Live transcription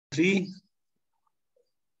3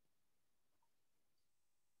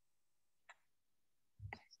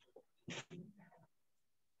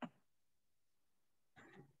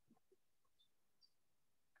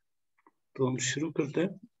 तो हम शुरू करते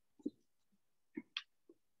हैं।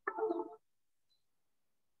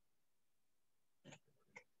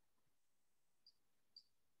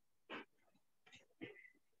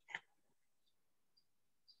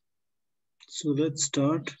 So let's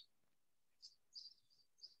start.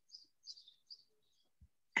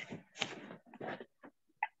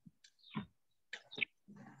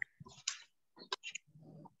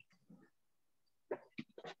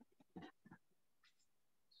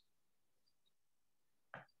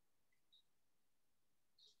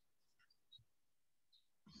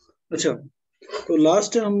 अच्छा, तो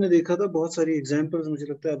लास्ट टाइम हमने देखा था बहुत सारी एग्जांपल्स, मुझे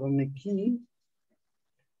लगता है अब हमने की,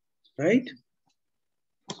 राइट?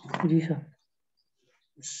 जी सर।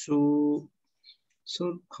 सो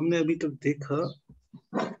हमने अभी तक देखा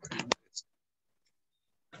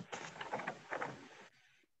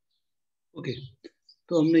ओके,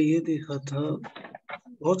 तो हमने ये देखा था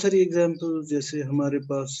बहुत सारी एग्जांपल्स, जैसे हमारे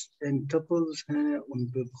पास n टपल्स हैं, उन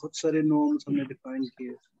पे बहुत सारे नॉर्म्स हमने डिफाइन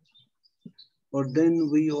किए, और then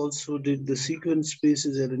we also did the sequence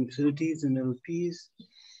spaces at infinities and LPs.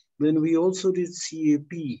 Then we also did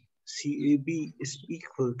CAP. CAB is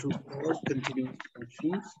equal to all continuous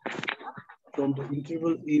functions from the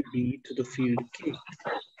interval AB to the field K.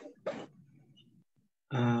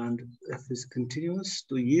 And F is continuous.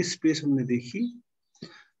 तो ये space हमने देखी,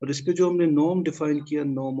 और इस पे जो हमने norm define किया,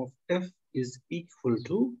 norm of F is equal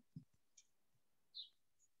to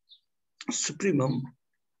supremum,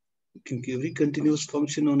 क्योंकि every continuous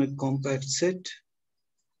function on a compact set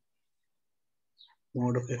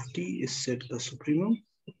mod of ft is set का supremum.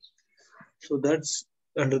 So that's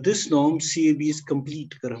under this norm CAB is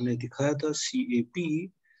complete कर हमने दिखाया था, CAP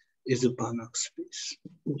is a Banach space.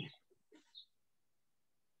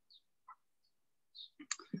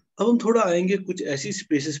 अब हम थोड़ा आएंगे कुछ ऐसी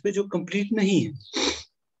स्पेसेस पे जो कंप्लीट नहीं है,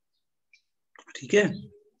 ठीक है?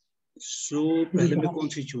 सो पहले मैं कौन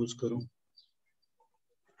सी चूज करूं?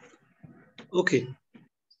 ओके,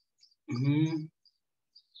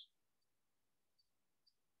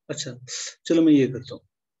 अच्छा चलो मैं ये करता हूँ,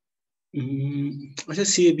 अच्छा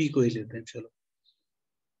CAB को ही लेते हैं,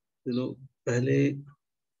 चलो पहले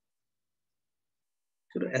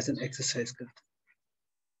चलो एज एन एक्सरसाइज करते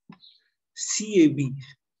हैं। CAB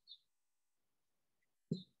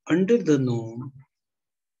under the norm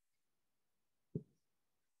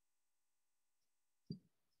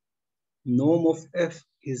of F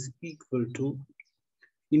is equal to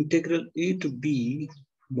integral A to B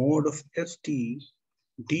mod of ft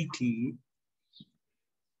dt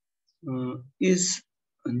is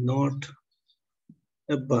not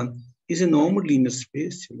is a normal linear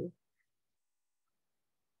space, चलो,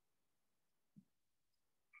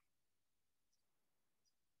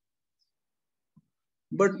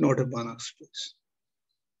 but not a Banach space.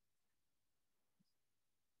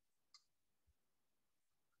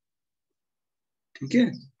 ठीक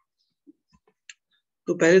है,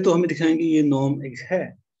 तो पहले तो हमें दिखाएंगे ये नॉर्म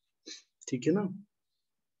है, ठीक है ना?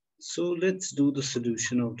 So let's do the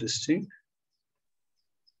solution of this thing.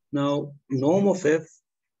 Now norm of F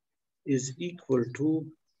is equal to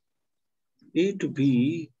A to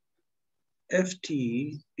B ft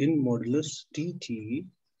in modulus dt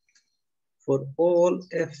for all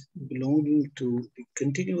f belonging to a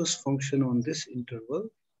continuous function on this interval.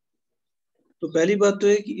 तो पहली बात तो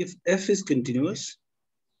है कि if f is continuous,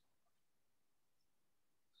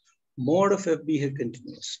 mod of f भी है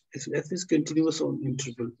continuous. If f is continuous on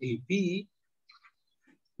interval ab,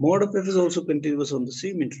 mod of f is also continuous on the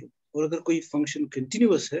same interval. और अगर कोई function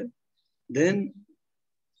continuous है, then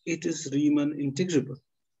it is Riemann integrable.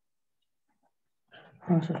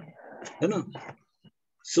 हाँ sir, है ना?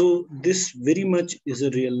 So this very much is a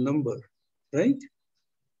real number, right?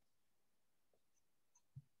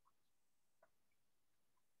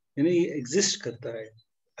 यानी ये exist करता है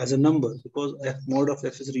as a number because f mod of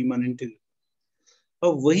f is Riemann integral.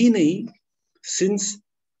 अब वही नहीं, since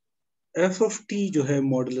f of t जो है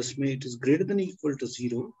मॉडुलस में it is greater than equal to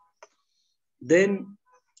 0, then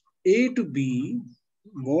a to b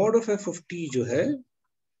mod of f of t जो है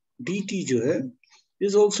dt जो है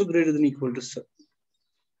is also greater than equal to 7.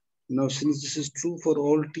 Now since this is true for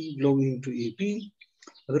all t belonging to ab,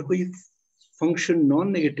 अगर कोई function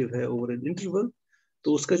non negative है over an interval,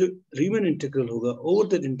 तो उसका जो रीमन इंटीग्रल होगा ओवर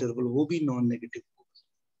दैट इंटरवल वो भी नॉन नेगेटिव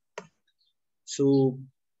होगा. सो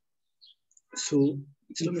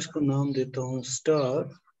चलो मैं इसको नाम देता हूँ star.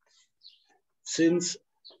 Since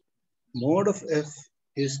mod of f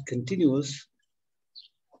is continuous,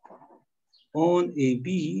 on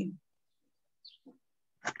AB,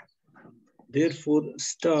 therefore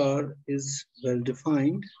star is well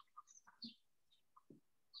defined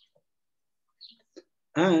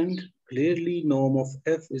and clearly norm of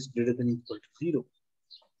f is greater than or equal to 0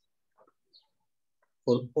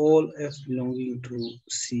 for all f belonging to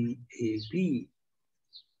CAB.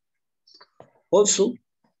 Also,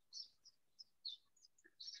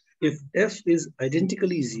 if f is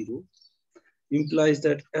identically 0, implies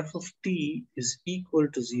that f of t is equal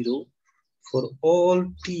to 0 for all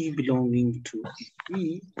t belonging to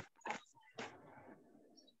AB,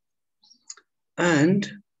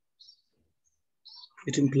 and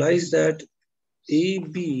it implies that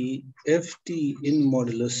AB ft in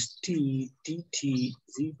modulus t dt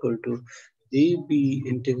is equal to AB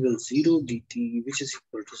integral 0 dt, which is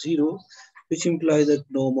equal to 0, which implies that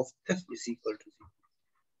norm of f is equal to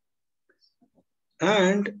 0.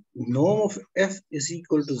 And norm of f is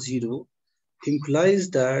equal to 0 implies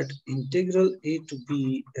that integral a to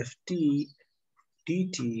b ft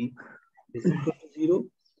dt is equal to 0.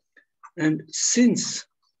 And since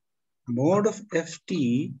mod of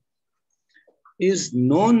ft is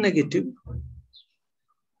non-negative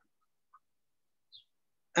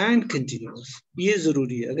and continuous, ये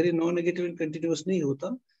जरूरी है. अगर ये non-negative and continuous नहीं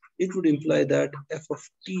होता, it would imply that f of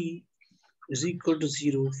t is equal to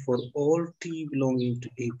 0 for all t belonging to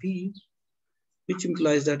AB, which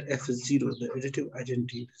implies that f is 0, the additive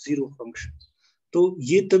identity 0 function. तो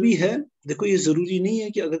ये तभी है, देखो ये जरूरी नहीं है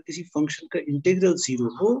कि अगर किसी फंक्शन का इंटीग्रल 0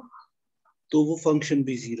 हो तो वो फंक्शन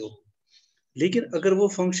भी 0 हो, लेकिन अगर वो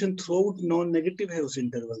function through out non negative है उस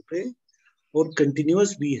इंटरवल पे और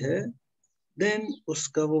कंटिन्यूअस भी है, देन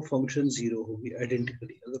उसका वो फंक्शन 0 होगी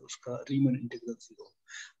आइडेंटिकली, अगर उसका रीमन इंटीग्रल 0 हो.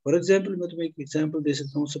 फॉर एग्जांपल मैं तुम्हें एक एग्जांपल दे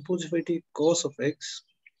सकता हूँ. Suppose if I take cos of x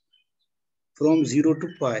from 0 to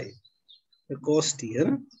pi, cos t है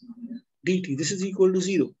ना, dt, this is equal to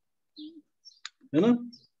 0 है ना,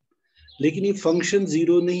 लेकिन ये फंक्शन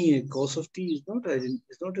 0 नहीं है. cos of t is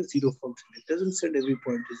not a zero function, it doesn't set every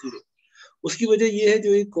point to 0. उसकी वजह ये है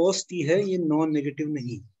जो ये cos t है ये नॉन नेगेटिव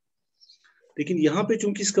नहीं, लेकिन यहाँ पे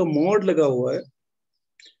चूंकि इसका मॉड लगा हुआ है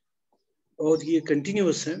और ये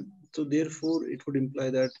कंटिन्यूअस है, तो therefore it would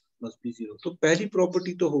imply that must be 0. तो पहली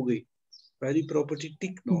प्रॉपर्टी तो हो गई, पहली प्रॉपर्टी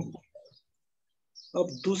टिक नॉर्म.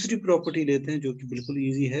 अब दूसरी प्रॉपर्टी लेते हैं जो कि बिल्कुल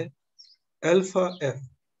इजी है. अल्फा एफ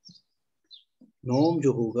नॉर्म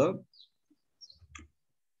जो होगा,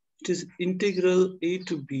 it is integral a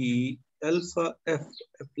to b alpha f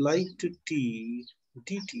applied to t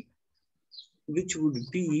dt, which would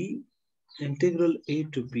be integral a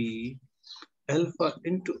to b alpha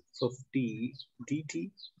into f of t dt,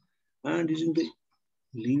 and using the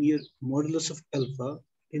linear modulus of alpha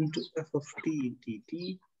into f of t dt.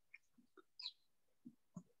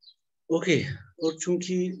 Okay, और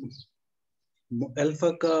चूंकि alpha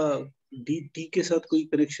का dt के साथ कोई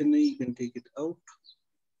connection नहीं, you can take it out.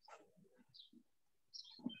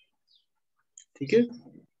 ठीक है.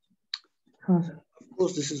 हाँ sir. Of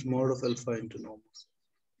course this is mod of alpha into norm.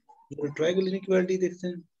 जरा ट्रायंगल इनइक्वालिटी देखते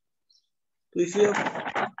हैं. तो if you have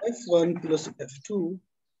f1 plus f2,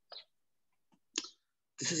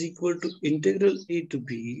 this is equal to integral a to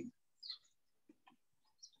b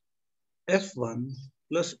f1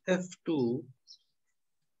 plus f2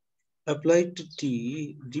 applied to t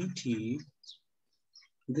dt.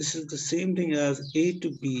 This is the same thing as a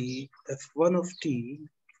to b f1 of t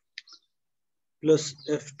plus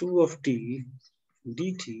f2 of t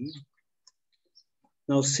dt.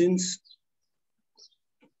 Now since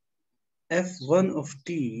f1 of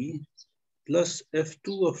t plus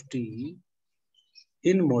f2 of t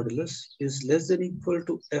in modulus is less than equal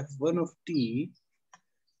to f1 of t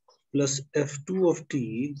plus f2 of t,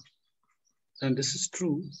 and this is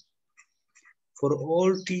true for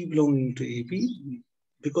all t belonging to AB,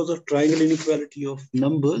 because of triangle inequality of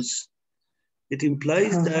numbers, it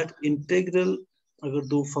implies that integral, अगर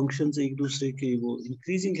दो functions एक दूसरे के वो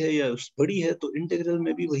increasing है या बड़ी है तो इंटीग्रल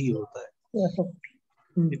में भी वही होता है.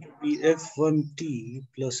 It will be f1t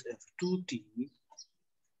plus f2t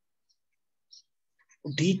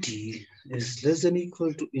dt is less than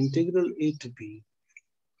equal to integral a to b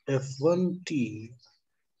f1t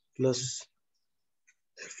plus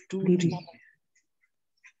f2t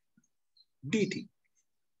dt,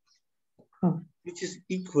 which is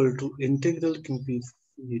equal to integral, क्योंकि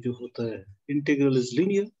ये जो होता है integral is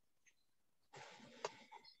linear,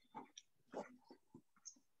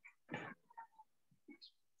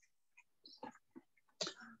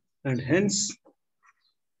 and hence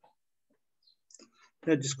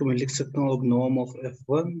जिसको मैं लिख सकता हूँ अब norm of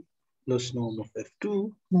f1 plus norm of f2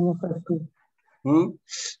 हाँ,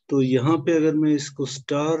 तो यहाँ पे अगर मैं इसको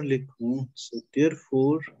स्टार लिखूं, so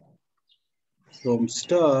therefore from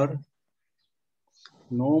star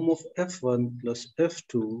norm of f1 plus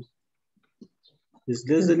f2 is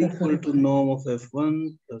less than equal to norm of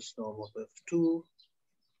f1 plus norm of f2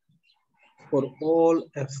 for all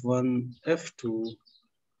f1 f2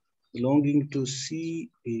 belonging to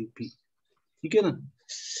CAP. ठीक है ना?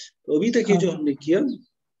 तो अभी तक ये जो हमने किया,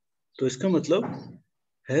 तो इसका मतलब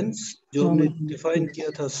hence जो हमने डिफाइन किया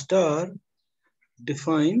था star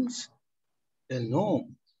defines a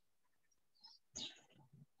norm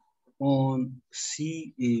on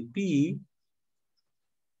CAP,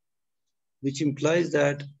 which implies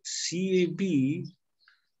that CAB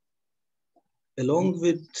along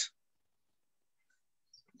with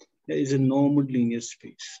is a normal linear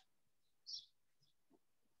space.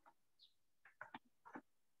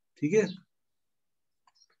 ठीक है?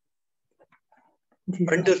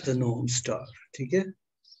 Under the norm star. ठीक है?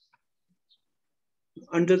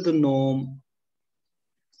 Under the norm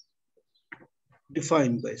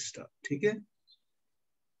defined by star. ठीक है?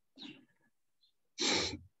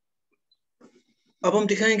 अब हम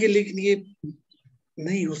दिखाएंगे, लेकिन ये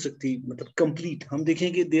नहीं हो सकती, मतलब कंप्लीट। हम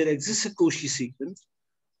देखेंगे there exist a Cauchy sequence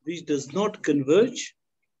which does not converge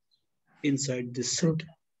inside this set.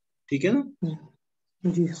 ठीक है ना?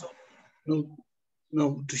 जी। Now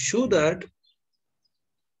to show that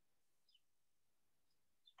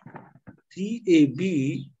CAB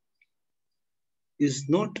is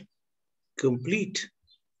not complete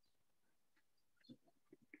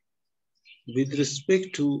with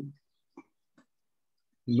respect to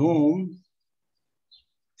norm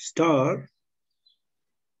star,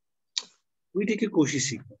 we take a Cauchy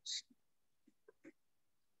sequence.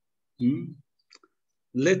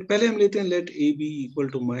 पहले हम लेते हैं let a be equal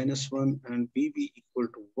to -1 and b be equal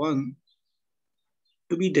to 1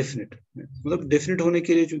 to be definite. मतलब definite होने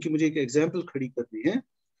के लिए चूंकि मुझे एक एग्जांपल खड़ी करनी है,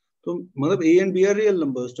 तो मतलब a and b are real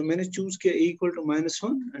numbers, तो मैंने चूज किया a equal to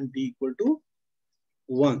 -1 and b equal to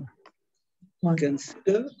 1.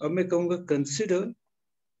 Consider, अब मैं कहूंगा consider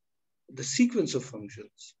the sequence of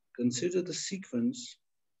functions. Consider the sequence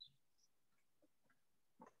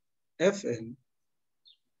fn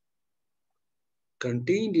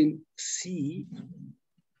contained in C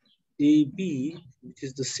A B, which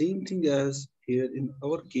is the same thing as here in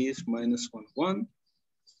our case -1 1,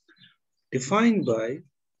 defined by,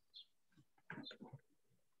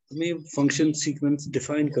 मैं function sequence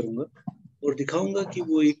define करूंगा और दिखाऊंगा कि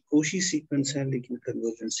वो एक Cauchy सीक्वेंस है लेकिन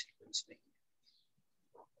convergent sequence नहीं।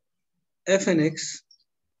 fnx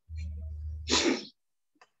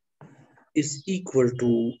is equal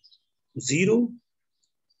to 0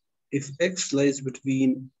 if x lies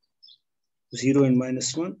between 0 and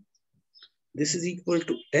 -1. This is equal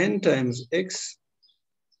to n times x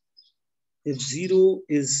if 0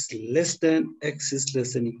 is less than x is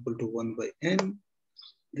less than equal to 1 by n.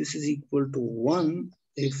 This is equal to 1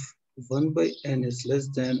 if 1 by n is less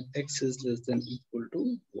than x is less than equal to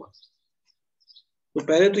 1. तो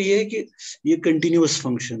पहले तो ये है कि ये continuous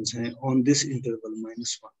functions हैं on this interval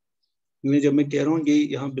 -1. जब मैं कह रहा हूँ ये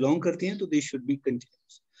यहाँ बिलोंग करती हैं तो दे शुड बी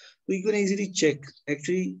कंटिन्यूअस. तो you can easily check,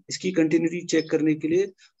 actually इसकी कंटिन्यूटी चेक करने के लिए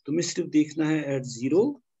तुम्हें सिर्फ देखना है एट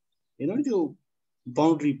 0, जो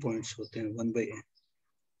बाउंड्री पॉइंट्स होते हैं 1 by n,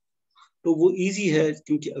 तो वो इजी है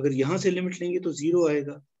क्योंकि अगर यहाँ से लिमिट लेंगे तो 0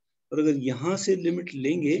 आएगा, और अगर यहाँ से लिमिट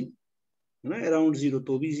लेंगे अराउंड 0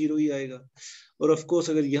 तो भी 0 ही आएगा, और ऑफ कोर्स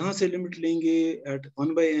अगर यहाँ से लिमिट लेंगे एट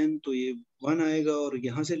 1 by n तो ये 1 आएगा, और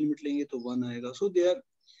यहाँ से लिमिट लेंगे तो 1 आएगा. सो दे आर,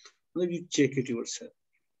 मतलब you check it yourself,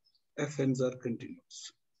 fn's are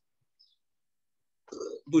continuous.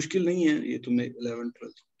 मुश्किल नहीं है, ये तुमने 11th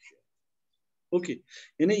 12th किया. ओके,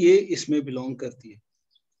 यानी ये इसमें बिलोंग करती है.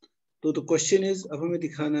 तो द क्वेश्चन इज, अब हमें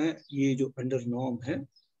दिखाना है ये जो अंडर नॉर्म है,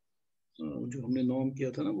 जो हमने नॉर्म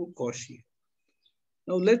किया था ना, वो Cauchy है.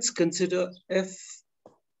 Now let's consider f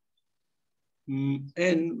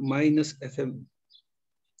n minus fm.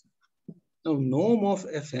 Now norm of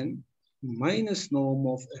fn minus norm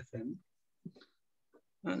of fn,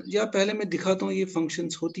 या पहले मैं दिखाता हूँ ये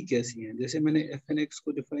फंक्शंस होती कैसी हैं. जैसे मैंने fnx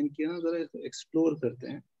को डिफाइन किया ना, जरा एक्सप्लोर करते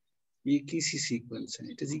हैं. ये किसी सीक्वेंस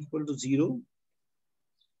है, it is equal to 0,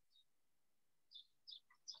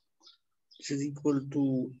 it is equal to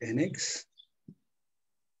nx,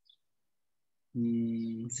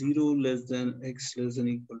 0 less than x less than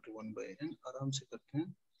equal to 1 by n. आराम से करते हैं.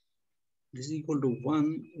 This is equal to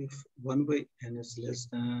 1 if 1 by n is less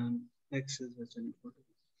than x is less than equal to.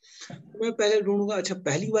 मैं पहले ढूंढूंगा, अच्छा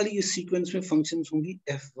पहली वाली इस सीक्वेंस में फंक्शंस होंगी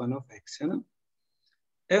f1 of x, है ना.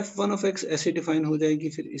 f1 of x ऐसे डिफाइन हो जाएगी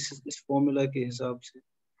फिर इस फॉर्मूला के हिसाब से.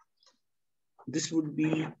 दिस वुड बी,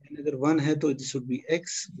 अगर 1 है तो this would be x,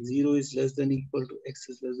 0 is less than equal to x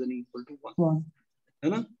is less than equal to 1, है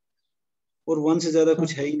ना, और 1 से ज्यादा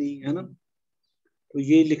कुछ है ही नहीं, है ना, तो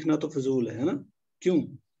ये लिखना तो फजूल है ना, क्यों,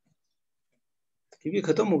 क्योंकि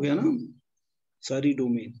खत्म हो गया ना सारी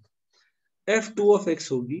डोमेन। f2 ऑफ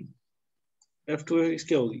x होगी, f2 ऑफ x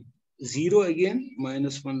क्या होगी, 0 again,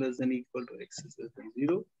 -1 less than equal to x is less than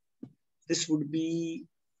 0, this would be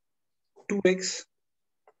 2x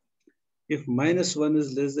if -1 is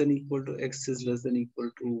less than equal to x is less than equal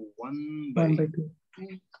to 1 by 2,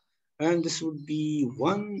 and this would be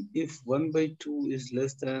 1 if 1 by 2 is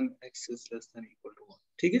less than x is less than equal to 1,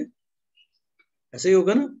 ठीक है, ऐसे ही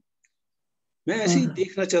होगा ना। मैं ऐसे ही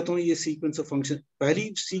देखना चाहता हूँ ये सीक्वेंस ऑफ फंक्शन,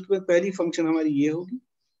 पहली फंक्शन हमारी ये होगी,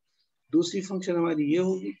 दूसरी फंक्शन हमारी ये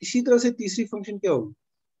होगी, इसी तरह से तीसरी फंक्शन क्या होगी,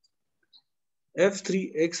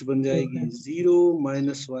 f3x बन जाएगी 0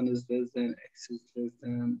 -1 is less than x is less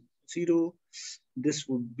than 0, this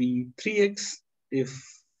would be 3x if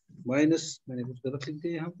minus, मैंने कुछ गलत लिख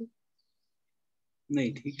दिया यहाँ पे,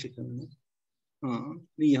 नहीं ठीक लिखा मैंने, हाँ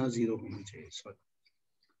नहीं यहाँ 0 होना चाहिए, sorry,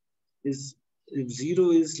 is if 0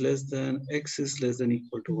 is less than x is less than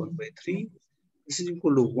equal to 1 by 3, this is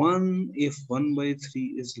equal to 1 if 1 by 3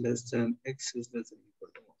 is less than x is less than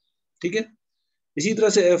equal to 1, ठीक है। इसी तरह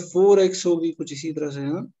से f4x होगी कुछ इसी तरह से,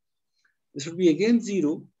 है ना, this would be again 0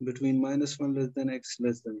 between -1 less than x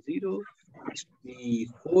less than 0, this would be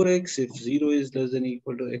 4x if 0 is less than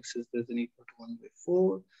equal to x is less than equal to 1 by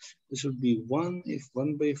 4, this would be 1 if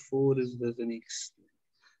 1 by 4 is less than x।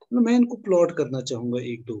 मैं इनको plot करना चाहूंगा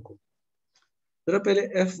एक दो को, जरा पहले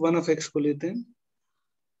f1 of x को लेते हैं।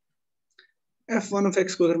 f1 of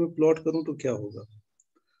x को अगर मैं प्लॉट करूं तो क्या होगा,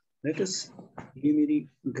 लेट अस, ये मेरी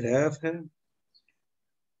ग्राफ है,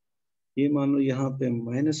 ये मान लो यहाँ पे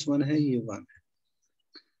 -1 है, ये 1 है,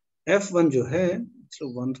 f1 जो है, चलो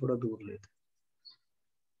 1 थोड़ा दूर लेते हैं,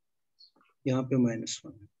 यहाँ पे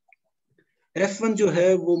 -1 है, f1 जो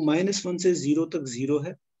है वो -1 से 0 तक 0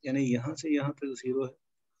 है, यानी यहाँ से यहाँ तक 0 है,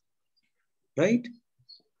 राइट,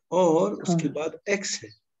 और उसके बाद x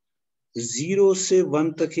है, 0 से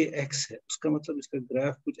 1 तक ये x है, उसका मतलब इसका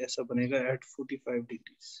ग्राफ कुछ ऐसा बनेगा एट 45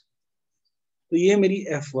 डिग्रीज, तो ये मेरी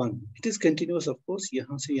f1, it is continuous of course,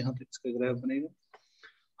 यहाँ से यहाँ तक इसका ग्राफ बनेगा।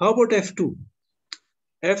 हाउ अबाउट f2,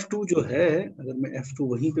 f2 जो है, अगर मैं f2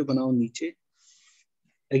 वहीं पे बनाऊं नीचे,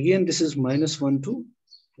 अगेन दिस इज -1 to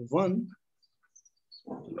 1,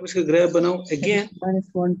 तो इसका ग्राफ बनाऊं अगेन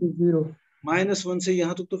 -1 to 0, -1 से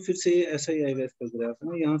यहाँ तक, तो फिर से ऐसा ही आएगा इसका ग्राफ, है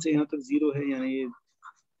ना, यहाँ से यहाँ तक 0 है, यानी ये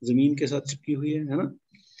जमीन के साथ चिपकी हुई है ना,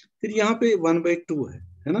 फिर यहाँ पे 1/2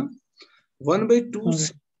 है ना,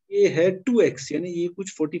 1/2 ये है 2x, यानी ये कुछ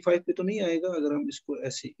 45 पे तो नहीं आएगा, अगर हम इसको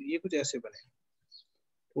ऐसे, ये कुछ ऐसे बनेगा,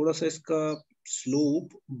 थोड़ा सा इसका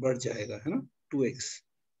स्लोप बढ़ जाएगा, है ना, 2x,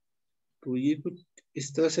 तो ये कुछ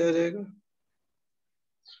इस तरह से आ जाएगा,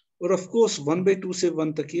 और ऑफ कोर्स 1/2 से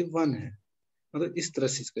 1 तक ये 1 है, मतलब इस तरह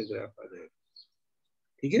से इसका ग्राफ आ जाएगा,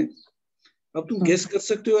 ठीक है। अब तुम गेस कर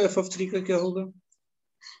सकते हो f(3) का क्या होगा,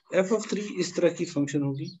 f(3) इस तरह की फंक्शन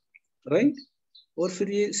होगी, राइट, और फिर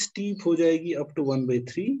ये स्टीप हो जाएगी अप टू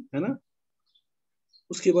 1/3, है ना,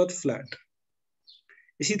 उसके बाद फ्लैट।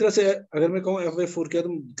 इसी तरह से अगर मैं कहूँ f/4 क्या,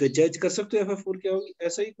 तुम जज कर सकते हो f/4 क्या होगी,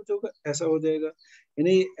 ऐसा ही कुछ होगा, ऐसा हो जाएगा,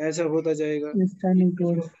 यानी ऐसा होता जाएगा, है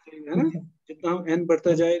ना, जितना हम n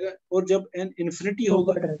बढ़ता जाएगा, और जब n इन्फिनिटी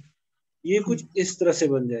होगा ये कुछ इस तरह से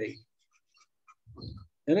बन जाएगी,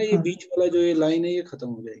 है ना, ये बीच वाला जो ये लाइन है ये खत्म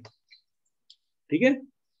हो जाएगी, ठीक है,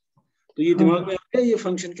 तो ये दिमाग में आ गया ये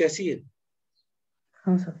फंक्शन कैसी है।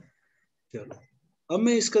 हाँ सर। चलो अब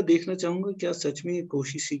मैं इसका देखना चाहूंगा क्या सच में ये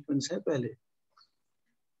कोशी सीक्वेंस है पहले।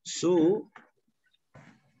 सो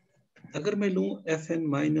अगर मैं लूं fn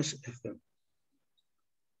माइनस fm,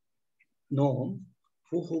 नॉर्म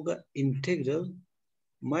वो होगा integral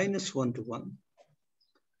 -1 to 1,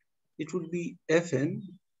 it would be fn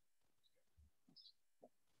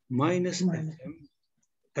minus fm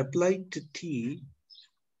applied to t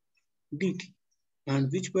dt,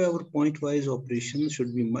 and which by our pointwise operation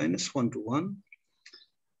should be -1 to 1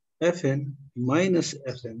 fn minus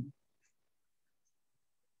fm,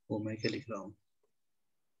 वो मैं क्या लिख रहा हूं,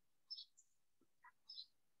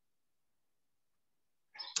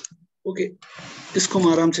 ओके इसको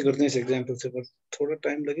हम आराम से करते हैं इस एग्जांपल से, पर थोड़ा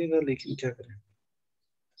टाइम लगेगा, लेकिन क्या करें।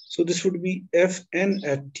 So this would be fn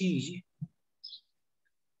at t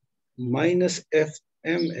minus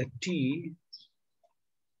fm at t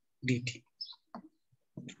dt,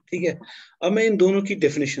 ठीक है। अब मैं इन दोनों की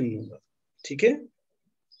डेफिनेशन लूंगा, ठीक है।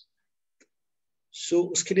 सो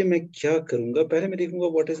उसके लिए मैं क्या करूंगा, पहले मैं देखूंगा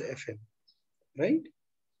व्हाट इज fn, राइट,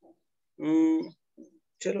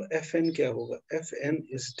 चलो fn क्या होगा, fn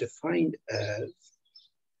is defined as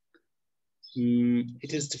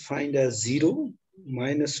it is defined as 0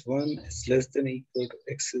 minus 1 is less than equal to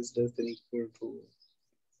x is less than equal to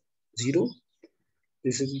 0.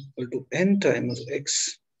 This is equal to n times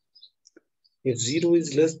x. If 0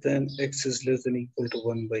 is less than x is less than equal to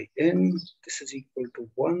 1 by n, this is equal to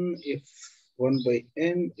 1 if 1 by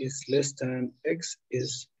n is less than x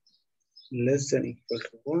is less than equal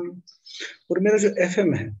to 1. और मेरा जो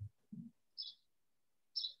fm है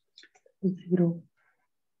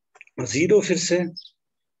 0 फिर से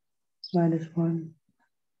 -1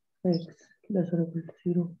 x less or equal to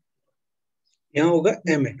 0. यहाँ होगा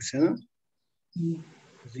mx है ना,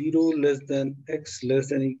 0 less than x less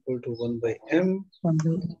than equal to 1 by m, 1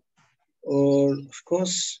 by or of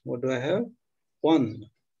course what do I have,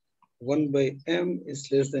 1 by m is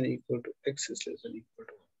less than equal to x is less than equal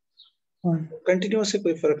to 1. Continuous से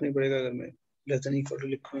कोई फर्क नहीं पड़ेगा अगर मैं less than equal to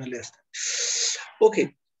लिखूं या less than. Okay,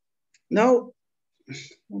 now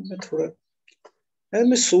मैं थोड़ा अगर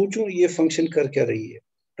मैं सोचूं ये फंक्शन कर क्या रही है,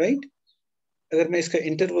 राइट? अगर मैं इसका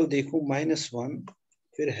इंटरवल देखूं -1,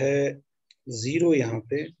 फिर है 0 यहाँ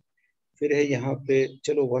पे, फिर है यहाँ पे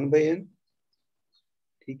चलो 1 by n,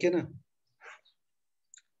 ठीक है ना,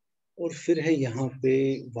 और फिर है यहाँ पे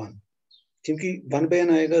 1, क्योंकि 1 by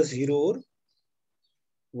n आएगा 0 और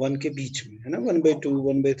 1 के बीच में, है ना, 1 by 2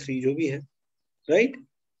 1 by 3 जो भी है, राइट?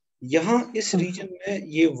 यहाँ इस रीजन में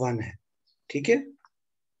ये 1 है, ठीक है,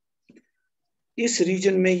 इस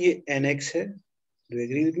रीजन में ये nx है, do you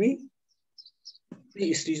agree with me?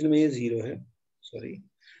 इस रीजन में ये 0 है, सॉरी,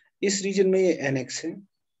 इस रीजन में ये nx है,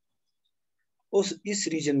 उस इस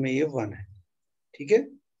रीजन में ये 1 है, ठीक है।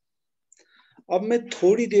 अब मैं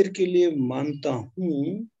थोड़ी देर के लिए मानता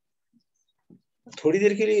हूं, थोड़ी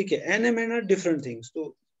देर के लिए क्या, n m n are different things,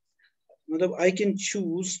 तो मतलब I can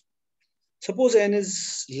choose, suppose n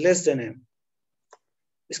is less than m,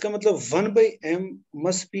 इसका मतलब 1 by m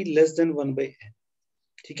must be less than 1 by n,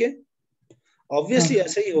 ठीक है, ऑब्वियसली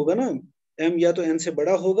ऐसा ही होगा ना, m या तो n से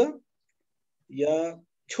बड़ा होगा या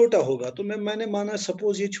छोटा होगा, तो मैंने माना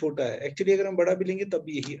सपोज ये छोटा है, एक्चुअली अगर हम बड़ा भी लेंगे तब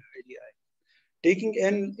भी यही आइडिया है, taking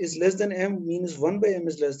n is less than m means 1 by m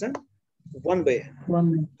is less than 1 by n,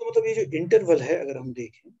 तो मतलब ये जो इंटरवल है अगर हम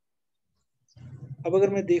देखें, अब अगर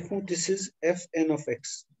मैं देखूं this is fn of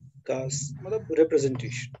x का मतलब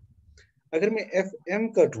रिप्रेजेंटेशन, अगर मैं fm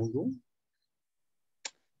का ढूंढूं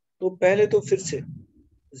तो पहले तो फिर से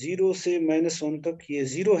 0 से -1 तक ये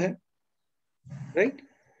 0 है, राइट?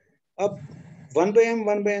 अब 1 by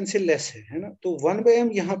m से लेस है ना, तो 1 by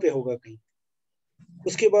m यहाँ पे होगा कहीं,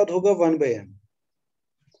 उसके बाद होगा 1 by m,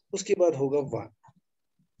 उसके बाद होगा 1,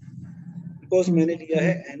 बिकॉज मैंने लिया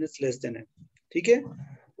है n is less than m, ठीक है,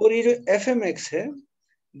 और ये जो fmx है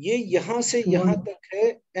ये यहाँ से यहाँ तक है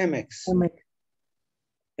mx,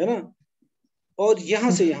 है ना, और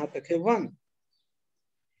यहाँ से यहाँ तक है 1,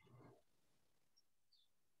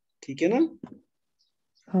 ठीक है ना?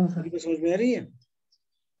 हाँ सर, ये समझ में आ रही है?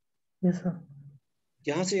 यस सर,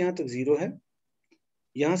 यहाँ से यहाँ तक 0 है,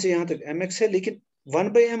 यहाँ से यहाँ तक mx है, लेकिन 1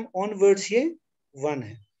 by m ऑनवर्ड्स ये 1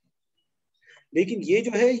 है, लेकिन ये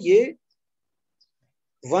जो है ये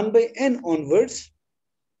 1 by n ऑनवर्ड्स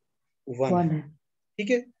 1 है, ठीक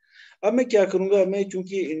है। अब मैं क्या करूंगा, मैं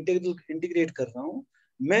चूंकि इंटीग्रेट कर रहा हूं,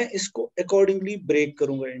 मैं इसको अकॉर्डिंगली ब्रेक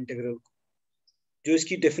करूंगा इंटीग्रल को, जो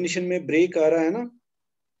इसकी डेफिनेशन में ब्रेक आ रहा है ना,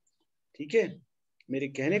 ठीक है, मेरे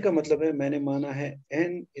कहने का मतलब है मैंने माना है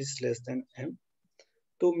n is less than m,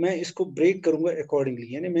 तो मैं इसको ब्रेक करूंगा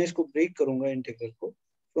अकॉर्डिंगली, यानी मैं इसको ब्रेक करूंगा इंटीग्रल को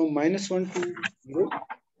from -1 to 0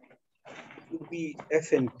 to be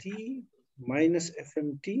fnt minus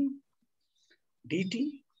fmt dt,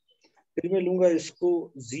 फिर मैं लूंगा इसको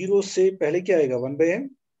 0 से पहले क्या आएगा 1 by m,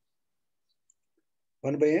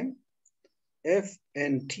 1 by m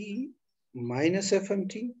fnt minus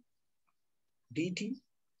fmt dt,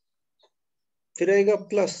 फिर आएगा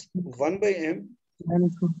plus 1 by m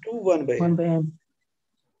to 1 by m,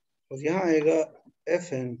 और यहाँ आएगा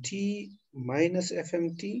fmt माइनस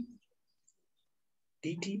fmt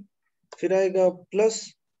dt, फिर आएगा प्लस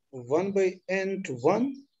 1 by n टू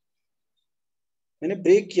 1, मैंने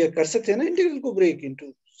ब्रेक किया, कर सकते हैं ना इंटीग्रल को break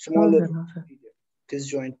into smaller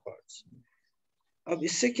disjoint parts. अब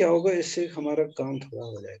इससे क्या होगा, इससे हमारा काम थोड़ा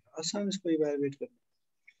हो जाएगा आसान, इसको इवैल्यूएट करना।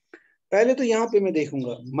 पहले तो यहाँ पे मैं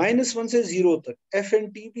देखूंगा -1 से 0 तक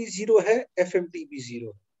fnt भी 0 है, fmt भी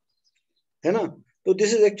 0 है ना, तो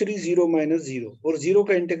दिस इज एक्चुअली 0 - 0, और 0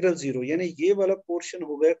 का इंटीग्रल 0, यानी ये वाला पोर्शन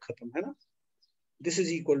हो गया खत्म, है ना, दिस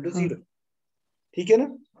इज इक्वल टू 0, ठीक है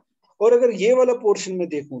ना। और अगर ये वाला पोर्शन में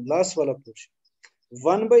देखूं, लास्ट वाला पोर्शन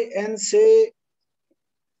 1 by n से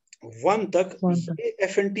 1 तक ये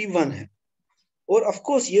fnt 1 है, और ऑफ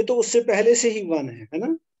कोर्स ये तो उससे पहले से ही 1 है ना?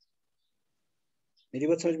 मेरी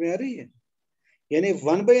बात समझ में आ रही है? यानी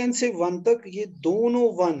 1/n से 1 तक ये दोनों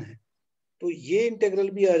 1 है, तो ये इंटीग्रल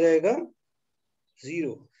भी आ जाएगा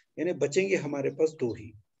 0, यानी बचेंगे हमारे पास 2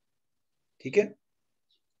 ही। ठीक है,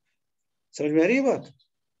 समझ में आ रही है बात?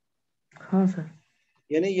 हाँ सर।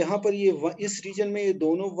 यानी यहाँ पर ये इस रीजन में ये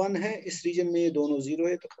दोनों 1 है, इस रीजन में ये दोनों 0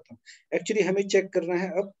 है, तो खत्म। एक्चुअली हमें चेक करना है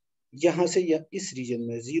अब यहां से इस रीजन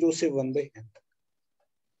में 0 से 1/n तक।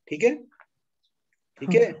 ठीक है,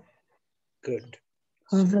 ठीक है, गुड।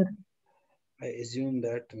 हाँ सर। आई एज्यूम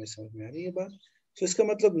दैट तुम्हें समझ में आ रही है बात। तो इसका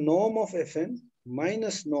मतलब norm of F N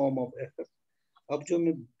minus norm of F F. अब जो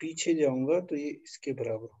मैं पीछे जाऊंगा तो ये इसके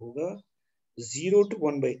बराबर होगा 0 to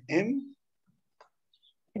 1/m,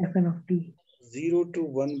 fn of t 0 to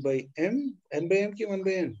 1/m, n/m की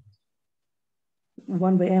 1/n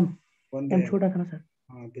 1/m, m 1/m, छोटा था ना सर,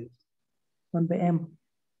 हाँ बिल्कुल 1/m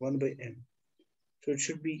 1/m। So it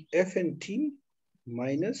should be fnt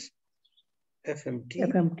minus fmt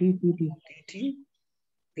fmt dt dt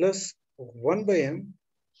plus 1/m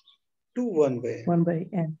to 1/m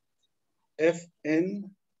 1/n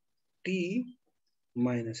fnt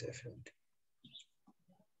minus fmt।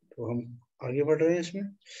 तो हम आगे बढ़ रहे हैं इसमें।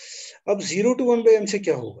 अब 0 to 1/m से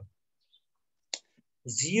क्या होगा?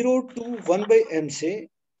 0 to 1/m से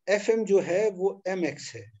fm जो है वो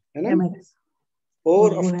mx है ना? mx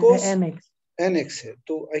और और वो ऑफ है कोर्स nx। nx है,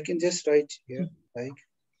 तो I can just right here like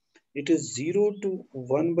it is 0 to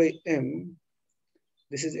 1/m,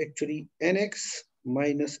 this is actually nx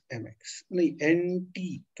minus mx, नहीं nt,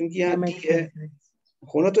 क्योंकि यहाँ t mx है, minus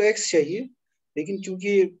x। होना तो x चाहिए, लेकिन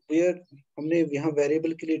क्योंकि हमने यहाँ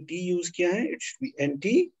वेरिएबल के लिए t यूज किया है, it should be nt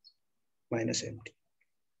minus mt,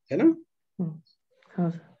 है ना? हाँ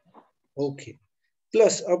सर। ओके,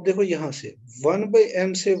 प्लस अब देखो यहाँ से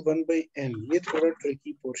 1/m से 1/n, ये थोड़ा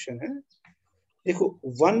ट्रिकी पोर्शन है। देखो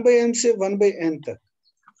 1/m से 1/n तक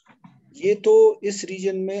ये तो इस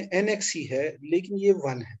रीजन में nx ही है, लेकिन ये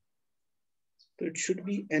 1 है, तो it should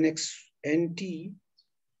be nx nt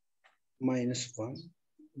minus 1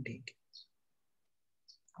 dt।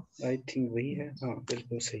 I think वही है, हाँ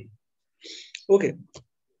बिल्कुल सही। ओके,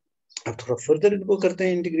 अब थोड़ा फर्दर इनको करते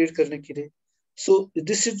हैं इंटीग्रेट करने के लिए। So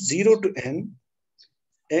this is 0 to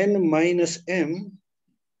n minus m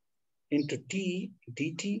into t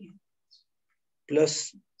dt plus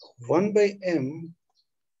 1/m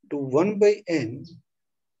to 1/n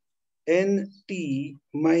nt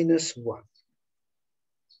minus 1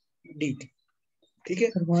 dt। ठीक है,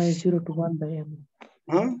 सर वहाँ 0 to 1/m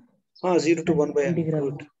हाँ हाँ 0 to 1/m, integral.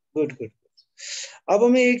 Good good good. अब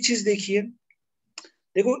हमें एक चीज देखिए,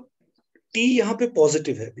 देखो t यहाँ पे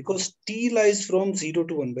पॉजिटिव है because t lies from 0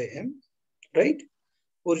 to 1/m, right?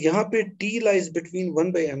 और यहाँ पे t lies between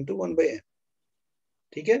 1/m to 1/m।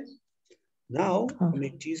 ठीक है, नाउ हाँ हम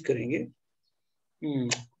एक चीज करेंगे।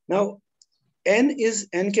 नाउ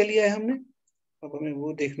n क्या लिया है हमने? अब हमें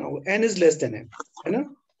वो देखना होगा, n is less than m, है ना?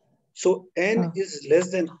 सो n हाँ इज लेस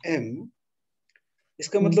देन m,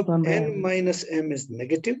 इसका मतलब n 1/m minus m is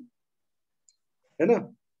negative, है ना?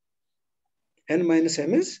 n minus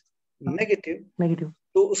m is negative, negative.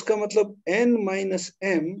 तो उसका मतलब n minus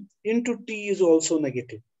m into t is also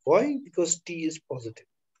negative. Y? Because t is positive,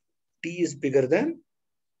 t is bigger than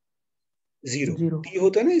 0, 0। t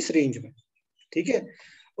होता है ना इस रेंज में। ठीक है,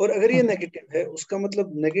 और अगर ये हाँ नेगेटिव है, उसका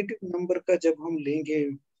मतलब नेगेटिव नंबर का जब हम लेंगे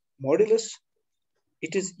modulus,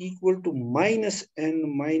 it is equal to minus n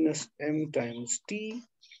minus m times t,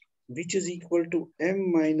 which is equal to m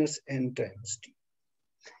minus n times t।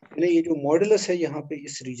 यानी ये जो मॉडुलस है यहाँ पे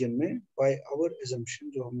इस रीजन में, बाय आवर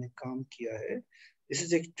assumption जो हमने काम किया है, this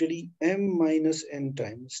is actually m minus n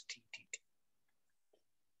times t dt।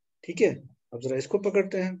 ठीक है, अब जरा इसको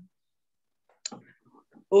पकड़ते हैं।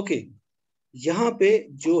 ओके, यहाँ पे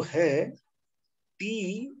जो है t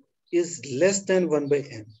is less than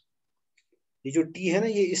 1/m, ये जो t है ना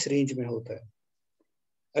ये इस रेंज में होता है।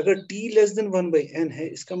 अगर t लेस देन 1/n है,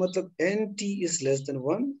 इसका मतलब nt इज लेस देन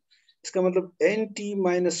 1, इसका मतलब nt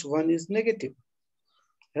माइनस 1 इज नेगेटिव,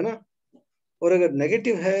 है ना? और अगर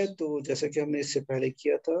नेगेटिव है तो जैसा कि हमने इससे पहले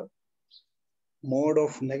किया था, mod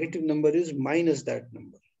of negative number is minus that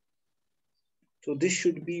number, so this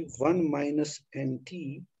should be 1 minus nt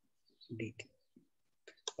dt।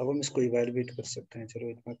 अब हम इसको इवैल्यूएट कर सकते हैं, चलो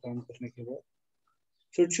इतना काम करने के बाद,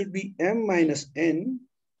 so it should be m minus n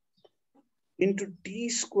into t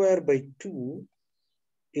square by 2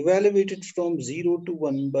 evaluated from 0 to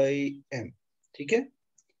 1/m। ठीक है,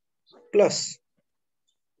 प्लस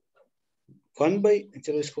 1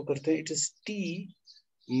 चलो इसको करते हैं, it is t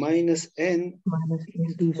minus n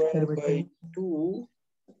 -nt² square by bye 2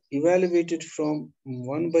 2 evaluated from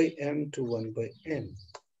 1 by m to 1 by n।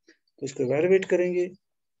 तो इसको evaluate करेंगे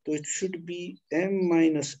तो it should be m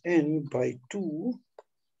minus n by 2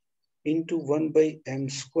 into 1 by m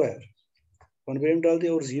square। 1 by m डाल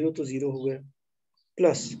दिया और 0 तो 0 हो गया,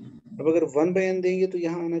 प्लस अब अगर 1 by n देंगे तो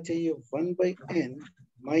यहाँ आना चाहिए 1 by n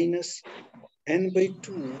minus n by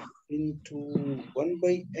 2 into 1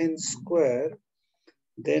 by n square,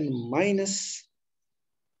 then minus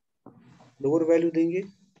lower value देंगे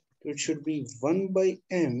तो it should be 1 by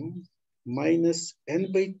m minus n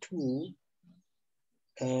by 2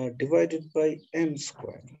 divided by m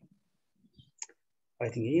square। I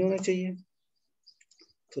think यही होना चाहिए।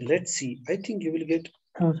 तो let's see, I think you will get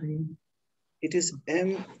हाँ सही। It is m,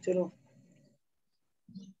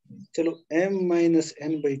 चलो m minus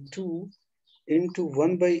n by 2 into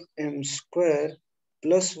 1 by m square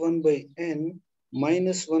plus 1 by n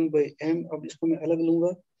minus 1 by m। अब इसको मैं अलग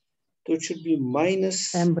लूंगा तो it should be minus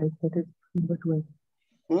m by that is number 2।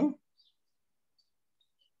 हाँ,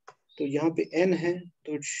 तो यहाँ पे n है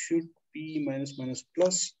तो it should be minus minus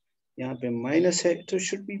plus, यहाँ पे माइनस है तो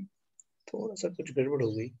शुड बी, थोड़ा सा कुछ गड़बड़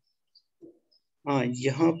हो गई। हाँ,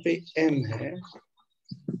 यहाँ पे m है,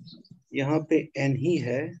 यहाँ पे n ही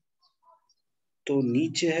है, तो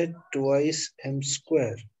नीचे है ट्वाइस m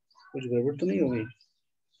स्क्वायर। कुछ गड़बड़ तो नहीं हो गई?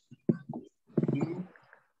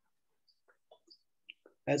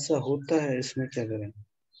 ऐसा होता है, इसमें क्या करें।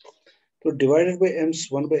 तो divided by m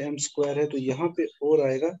 1 by m square है तो यहाँ पे और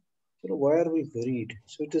आएगा। चलो why are we worried?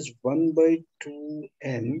 So it is 1 by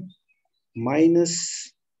 2n minus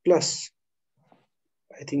plus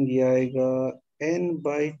I think ये आएगा n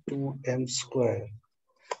by 2m स्क्वायर।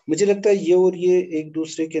 मुझे लगता है ये और ये एक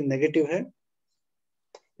दूसरे के नेगेटिव है।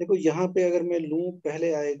 देखो यहाँ पे अगर मैं लूं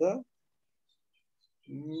पहले आएगा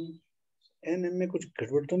n m में कुछ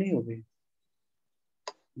गड़बड़ तो नहीं होगी।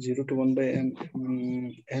 0 to 1 by m,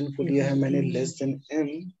 n को लिया है मैंने लेस देन m।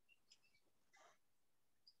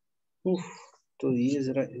 तो ये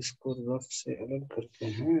जरा इसको रफ से अलग करते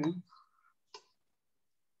हैं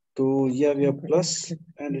तो ये आ गया plus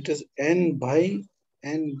and it is n by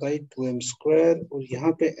 2m square और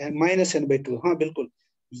यहाँ पे माइनस n by 2। हाँ बिल्कुल,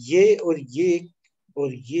 ये और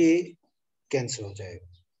ये कैंसिल हो जाएगा।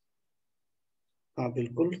 हाँ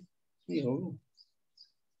बिल्कुल ये हो।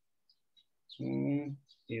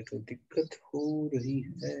 ये तो दिक्कत हो रही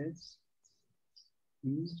है।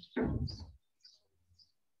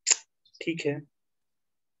 ठीक है।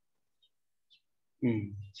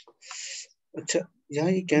 अच्छा,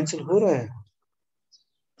 यहाँ ये कैंसिल हो रहा है।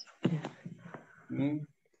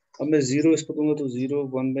 अब मैं 0 इसको दूंगा तो 0,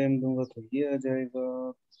 1 by m दूंगा तो ये आ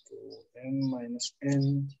जाएगा, तो m minus n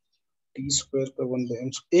T square का 1 by m।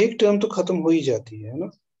 एक टर्म तो खत्म हो ही जाती है ना,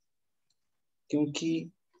 क्योंकि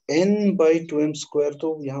n by 2m स्क्वायर तो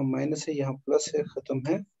यहाँ माइनस है यहाँ प्लस है, खत्म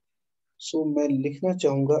है। सो मैं लिखना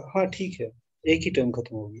चाहूंगा, हाँ ठीक है, एक ही टर्म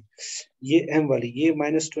खत्म होगी, ये m वाली, ये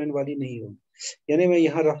माइनस 2n वाली नहीं होगी। यानी मैं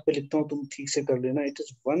यहाँ रफ पे लिखता हूँ, तुम ठीक से कर लेना। It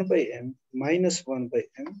is 1 by m minus 1 by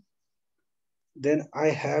m, then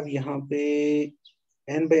I have यहाँ पे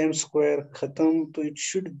n by m स्क्वायर खत्म, तो it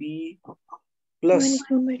should be plus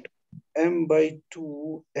m by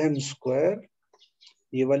 2m square,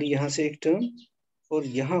 ये वाली यहाँ से एक टर्म, और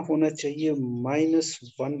यहाँ होना चाहिए माइनस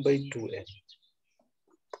 1 by 2m।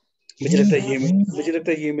 मुझे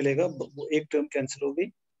लगता है ये मिलेगा, वो एक टर्म कैंसिल हो गई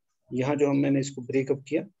यहाँ जो मैंने इसको ब्रेकअप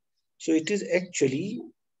किया। So it is actually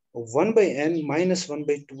 1 by n minus 1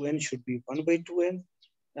 by 2n should be 1 by 2n,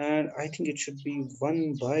 and I think it should be 1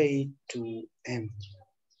 by 2m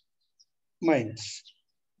minus,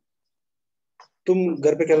 तुम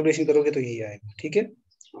घर पे कैलकुलेशन करोगे तो यही आएगा। ठीक है,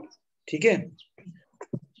 ठीक है।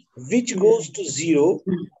 which goes to 0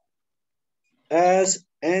 as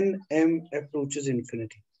nm approaches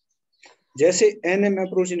infinity। जैसे nm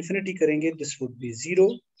approach infinity करेंगे this would be 0।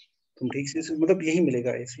 तुम ठीक से मतलब यही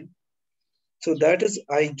मिलेगा इसमें। So that is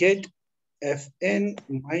I get fn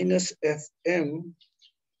minus fm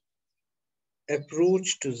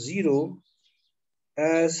approach to 0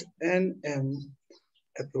 as nm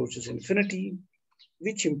approaches infinity,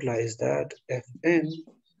 which implies that fn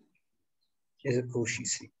is a Cauchy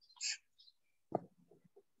sequence।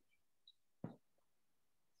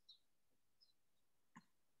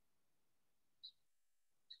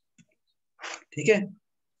 ठीक है,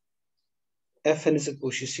 fn is a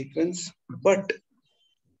Cauchy sequence, but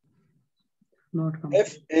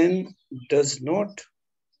fn does not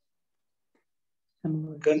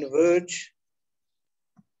converge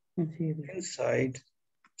inside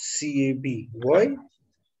CAB। Why?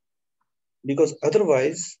 Because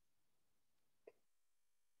otherwise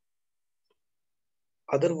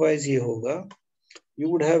ये होगा you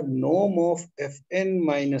would have norm of fn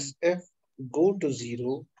minus f go to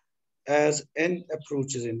 0 as n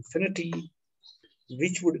approaches infinity,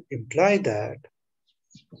 which would imply that,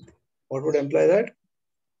 what would imply that?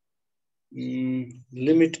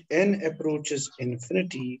 Limit n approaches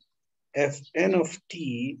infinity, fn of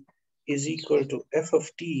t is equal to f of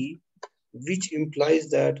t, which implies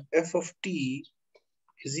that f of t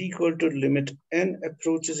is equal to limit n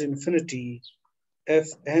approaches infinity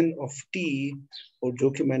fn of t, और जो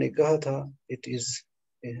कि मैंने कहा था it is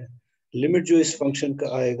limit जो इस function का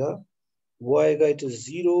आएगा वो आएगा it is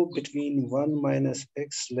 0 between 1 minus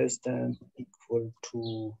x less than equal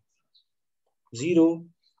to 0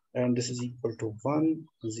 and this is equal to 1,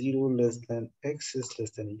 0 less than x is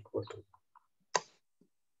less than equal to.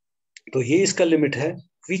 तो ये इसका लिमिट है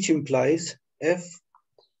which implies f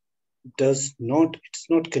does not, it's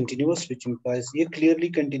not continuous, which implies ये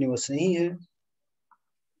clearly continuous नहीं है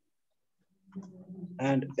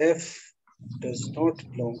and f does not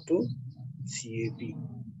belong to CAP.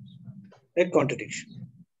 एक contradiction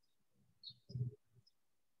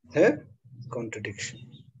है, contradiction.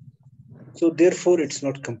 So therefore it's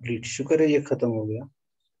not complete. शुक्र है ये खत्म हो गया,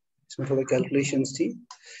 इसमें थोड़ा calculations थी.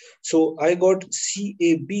 So I got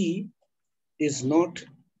CAB is not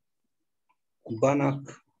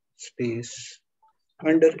Banach space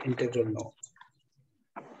under integral norm.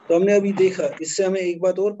 तो हमने अभी देखा, इससे हमें एक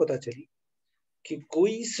बात और पता चली कि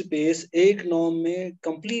कोई स्पेस एक नॉर्म में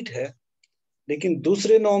कंप्लीट है लेकिन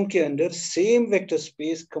दूसरे नॉर्म के अंदर सेम वेक्टर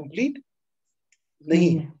स्पेस कंप्लीट नहीं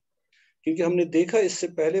है, क्योंकि हमने देखा इससे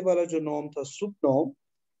पहले वाला जो नॉर्म था सुप नॉर्म,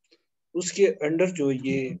 उसके अंदर जो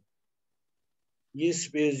ये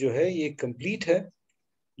स्पेस जो है ये कंप्लीट है,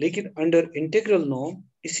 लेकिन अंडर इंटीग्रल नॉर्म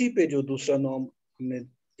इसी पे जो दूसरा नॉर्म हमने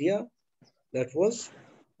दिया that was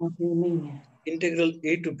integral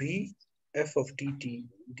a to b f of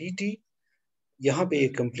dt, यहाँ पे ये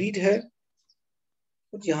कंप्लीट है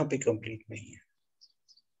और यहाँ पे कंप्लीट नहीं है.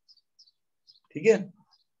 ठीक है,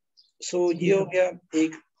 सो ये हो गया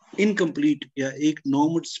एक इनकम्प्लीट या एक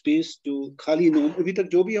नॉर्मल स्पेस जो खाली नॉर्म. अभी तक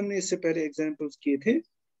जो भी हमने इससे पहले एग्जांपल्स किए थे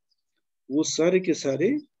वो सारे के सारे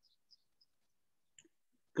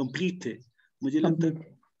कंप्लीट थे. मुझे लगता है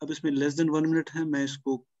अब इसमें लेस देन 1 मिनट है, मैं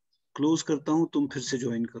इसको क्लोज करता हूं, तुम फिर से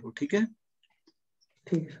ज्वाइन करो. ठीक है,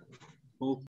 ठीक है.